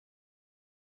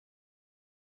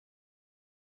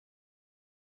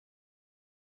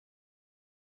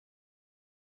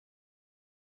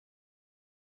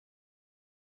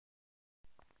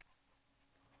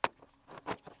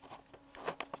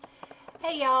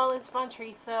Hey y'all, it's Von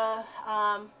Teresa.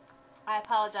 I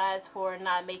apologize for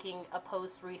not making a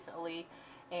post recently,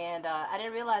 and I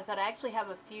didn't realize that I actually have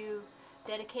a few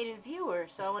dedicated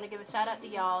viewers, so I want to give a shout out to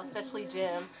y'all, especially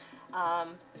Jim. Um,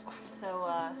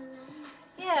 so,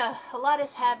 yeah, a lot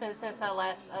has happened since I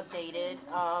last updated.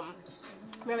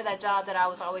 Remember that job that I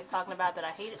was always talking about that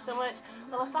I hated so much?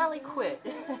 Well, I finally quit.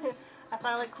 I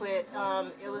finally quit.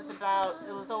 It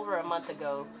was over a month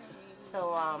ago.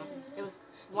 So, it was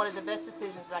one of the best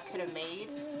decisions I could have made.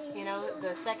 You know,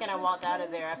 the second I walked out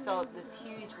of there, I felt this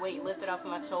huge weight lifted off of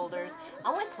my shoulders.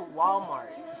 I went to Walmart,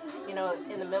 you know,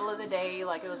 in the middle of the day,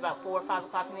 like it was about 4 or 5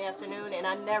 o'clock in the afternoon, and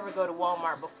I never go to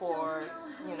Walmart before,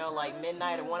 you know, like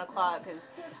midnight or 1 o'clock, because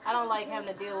I don't like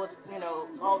having to deal with, you know,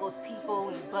 all those people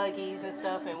and buggies and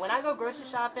stuff. And when I go grocery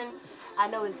shopping, I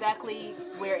know exactly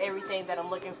where everything that I'm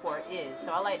looking for is.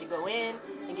 So I like to go in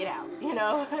and get out, you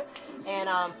know. and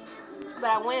but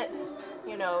I went,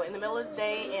 you know, in the middle of the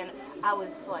day, and I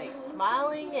was like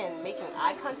smiling and making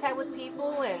eye contact with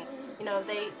people, and you know, if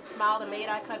they smiled and made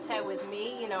eye contact with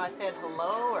me, you know, I said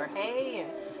hello or hey,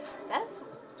 and that's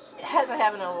it hasn't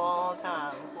happened in a long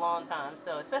time, long time.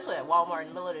 So especially at Walmart in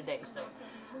the middle of the day.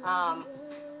 So,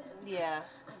 yeah.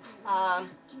 Um,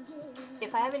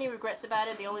 if I have any regrets about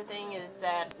it, the only thing is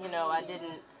that, you know, I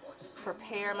didn't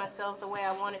prepare myself the way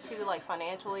I wanted to, like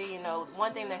financially. You know,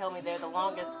 one thing that held me there the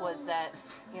longest was that,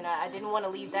 you know, I didn't want to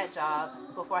leave that job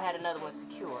before I had another one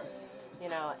secure. You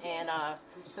know, and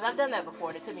because I've done that before,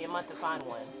 and it took me a month to find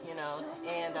one. You know,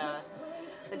 and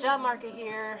the job market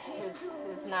here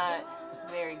is not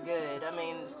very good. I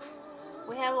mean,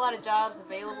 we have a lot of jobs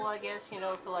available, I guess, you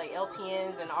know, for like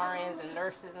LPNs and RNs and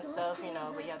nurses and stuff, you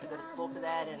know, but you have to go to school for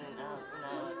that, and, you know,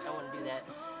 I don't want to do that.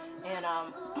 And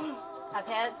I've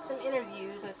had some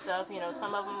interviews and stuff, you know,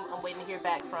 some of them I'm waiting to hear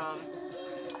back from.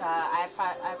 I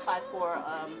applied for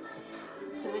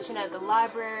position at the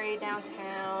library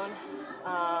downtown.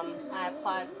 I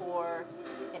applied for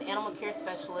an animal care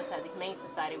specialist at the Humane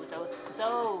Society, which I was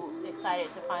so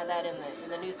excited to find that in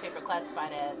the newspaper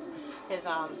classified ads, because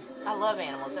I love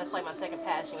animals. That's like my second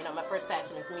passion. You know, my first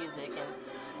passion is music,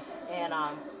 and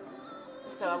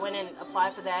so I went and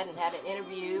applied for that and had an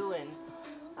interview, and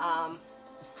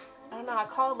I don't know, I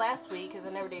called last week because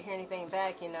I never did hear anything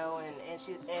back, you know,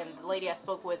 and the lady I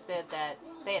spoke with said that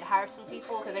they had hired some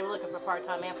people because they were looking for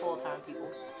part-time and full-time people.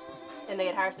 And they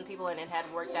had hired some people and it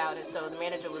hadn't worked out, and so the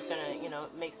manager was going to, you know,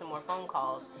 make some more phone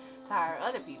calls to hire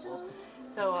other people.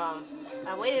 So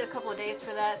I waited a couple of days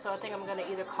for that, so I think I'm going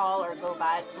to either call or go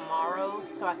by tomorrow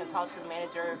so I can talk to the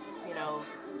manager, you know,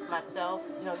 myself,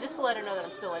 you know, just to let her know that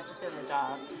I'm still interested in the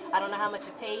job. I don't know how much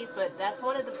it pays, but that's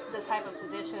one of the type of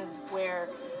positions where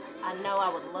I know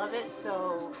I would love it,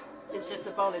 so it's just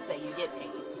a bonus that you get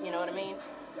paid, you know what I mean?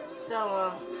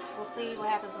 So we'll see what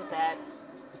happens with that.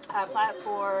 I applied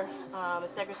for a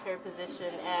secretary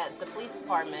position at the police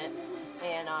department,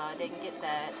 and didn't get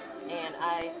that. And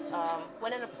I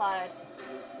went and applied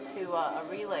to a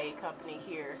relay company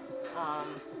here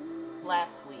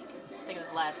last week. I think it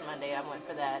was last Monday I went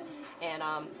for that. And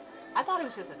I thought it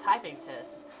was just a typing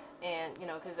test. And, you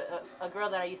know, because a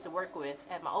girl that I used to work with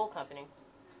at my old company,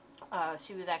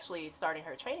 she was actually starting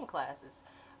her training classes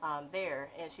there,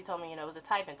 and she told me, you know, it was a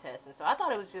typing test. And so I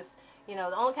thought it was just, you know,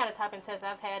 the only kind of typing test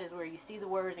I've had is where you see the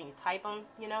words and you type them,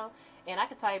 you know, and I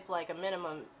could type like a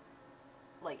minimum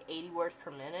like 80 words per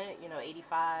minute, you know,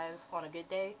 85 on a good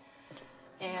day.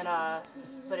 And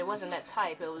but it wasn't that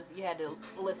type. It was, you had to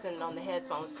listen on the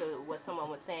headphones to what someone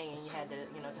was saying, and you had to,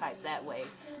 you know, type that way.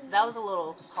 So that was a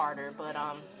little harder. But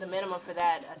the minimum for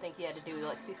that, I think you had to do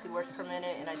like 60 words per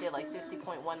minute, and I did like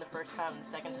 60.1 the first time, and the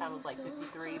second time was like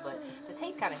 53. But the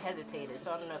tape kind of hesitated, so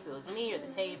I don't know if it was me or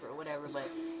the tape or whatever. But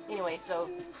anyway, so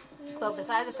but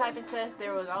besides the typing test,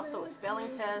 there was also a spelling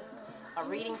test, a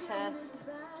reading test,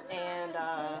 and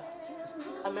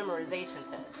a memorization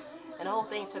test. And the whole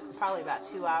thing took probably about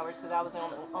 2 hours because I was the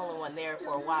only one there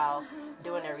for a while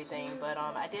doing everything. But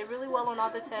I did really well on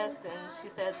all the tests, and she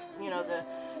said, you know, the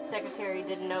secretary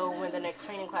didn't know when the next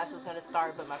training class was going to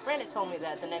start, but my friend had told me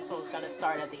that the next one was going to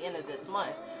start at the end of this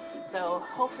month. So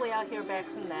hopefully I'll hear back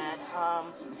from that,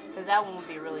 because that one would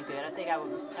be really good. I think I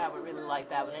would really like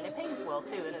that one, and it pays well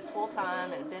too, and it's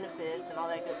full-time and benefits and all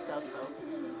that good stuff, so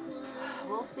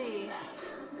we'll see.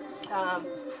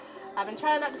 I've been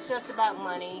trying not to stress about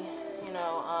money. You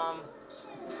know,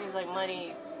 it seems like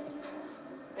money,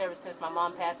 ever since my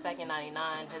mom passed back in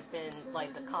 '99, has been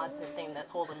like the constant thing that's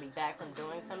holding me back from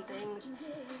doing some things.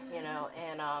 You know,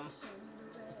 and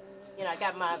you know, I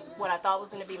got what I thought was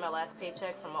going to be my last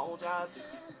paycheck from my old job,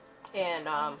 And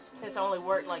since I only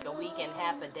worked like a week and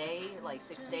half a day, like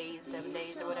 6 days, 7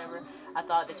 days or whatever, I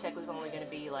thought the check was only going to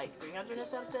be like 300 or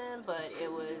something, but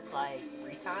it was like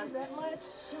 3 times that much.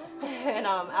 And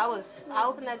I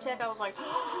opened that check, I was like,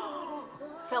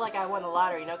 felt like I won the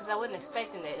lottery, you know, because I wasn't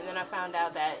expecting it. And then I found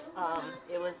out that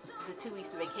it was the 2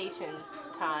 weeks of vacation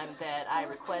time that I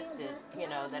requested, you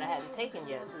know, that I hadn't taken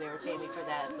yet, so they were paying me for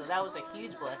that. So that was a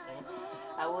huge blessing.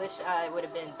 I wish I would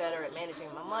have been better at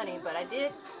managing my money, but I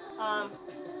did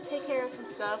take care of some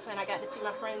stuff, and I got to see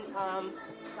my friend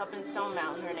up in Stone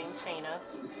Mountain. Her name's Shayna,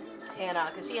 and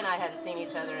because she and I hadn't seen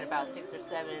each other in about 6 or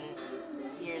 7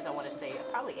 years, I want to say,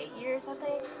 probably 8 years, I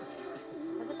think.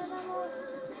 Has it been that long?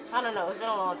 I don't know. It's been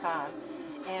a long time.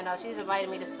 And she's invited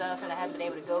me to stuff, and I haven't been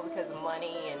able to go because of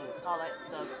money and all that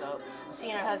stuff. So she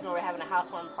and her husband were having a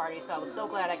housewarming party, so I was so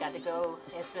glad I got to go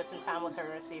and spend some time with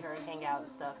her and see her and hang out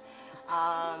and stuff.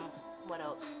 What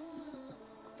else?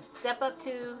 Step Up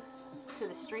to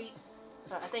the Streets.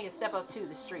 I think it's Step Up to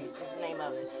the Streets is the name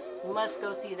of it. You must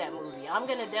go see that movie. I'm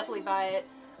going to definitely buy it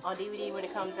on DVD when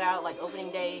it comes out, like opening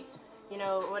day, you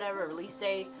know, whatever, release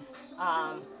day.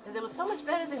 Because it was so much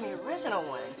better than the original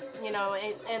one, you know,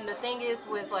 and the thing is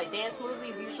with like dance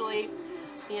movies, usually,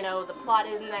 you know, the plot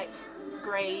isn't that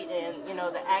great, and, you know,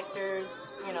 the actors,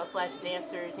 you know, slash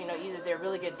dancers, you know, either they're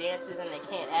really good dancers and they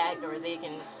can't act, or they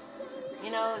can, you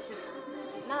know, it's just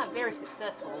not very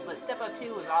successful. But Step Up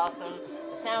 2 was awesome.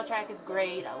 The soundtrack is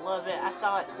great. I love it. I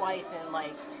saw it twice in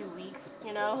like 2 weeks,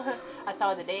 you know. I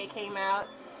saw it the day it came out,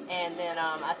 and then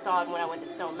I saw it when I went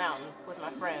to Stone Mountain with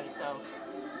my friends. So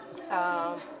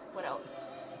what else?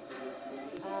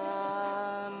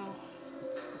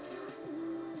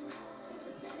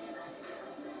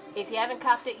 If you haven't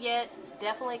copped it yet,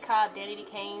 definitely cop Danny D.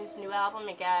 Kane's new album.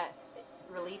 It got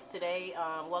released today.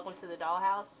 Welcome to the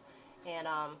Dollhouse. And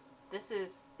this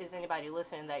is anybody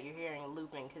listening that you're hearing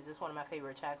looping, because it's one of my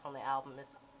favorite tracks on the album. It's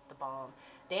the bomb.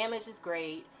 Damage is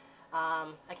great.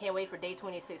 I can't wait for Day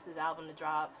 26's album to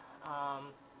drop.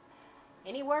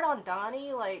 Any word on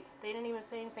Donnie? Like, they didn't even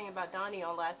say anything about Donnie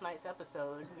on last night's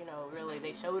episode. You know, really,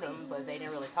 they showed him, but they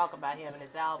didn't really talk about him and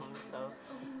his album. So,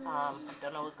 I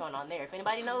don't know what's going on there. If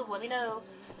anybody knows, let me know.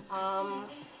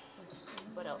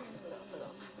 What else? What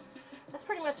else? That's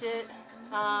pretty much it.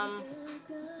 I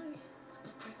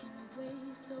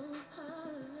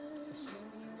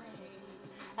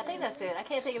think that's it. I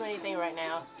can't think of anything right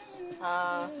now.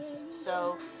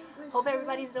 So, hope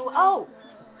everybody's doing well. Oh!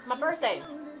 My birthday!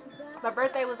 My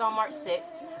birthday was on March 6th.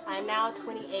 I am now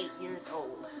 28 years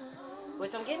old,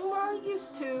 which I'm getting more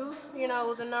used to, you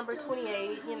know, the number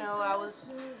 28. You know, I was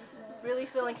really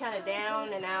feeling kind of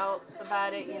down and out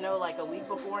about it, you know, like a week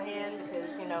beforehand,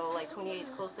 because, you know, like 28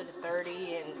 is closer to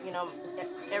 30, and, you know,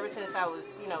 ever since I was,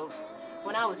 you know,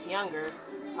 when I was younger,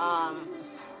 I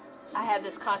had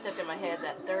this concept in my head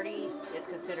that 30 is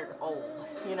considered old,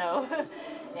 you know,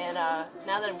 and now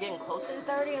that I'm getting closer to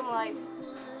 30, I'm like,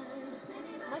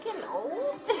 am I getting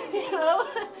old? You know,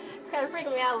 it's kind of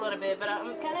freaking me out a little bit, but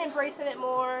I'm kind of embracing it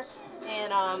more.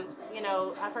 And you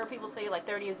know, I've heard people say like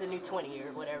 30 is the new 20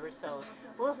 or whatever, so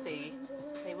we'll see.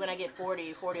 Maybe when I get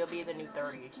 40 will be the new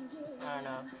 30. I don't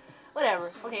know.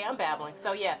 Whatever. Okay, I'm babbling.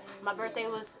 So yeah, my birthday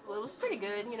was pretty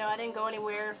good. You know, I didn't go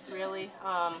anywhere really.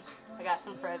 I got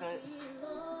some presents.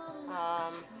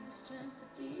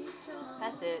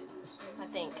 That's it, I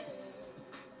think.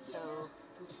 So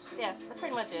yeah, that's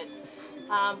pretty much it.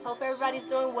 Hope everybody's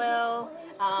doing well.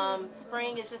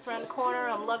 Spring is just around the corner.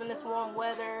 I'm loving this warm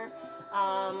weather.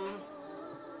 And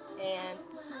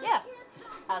yeah,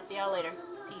 I'll see y'all later.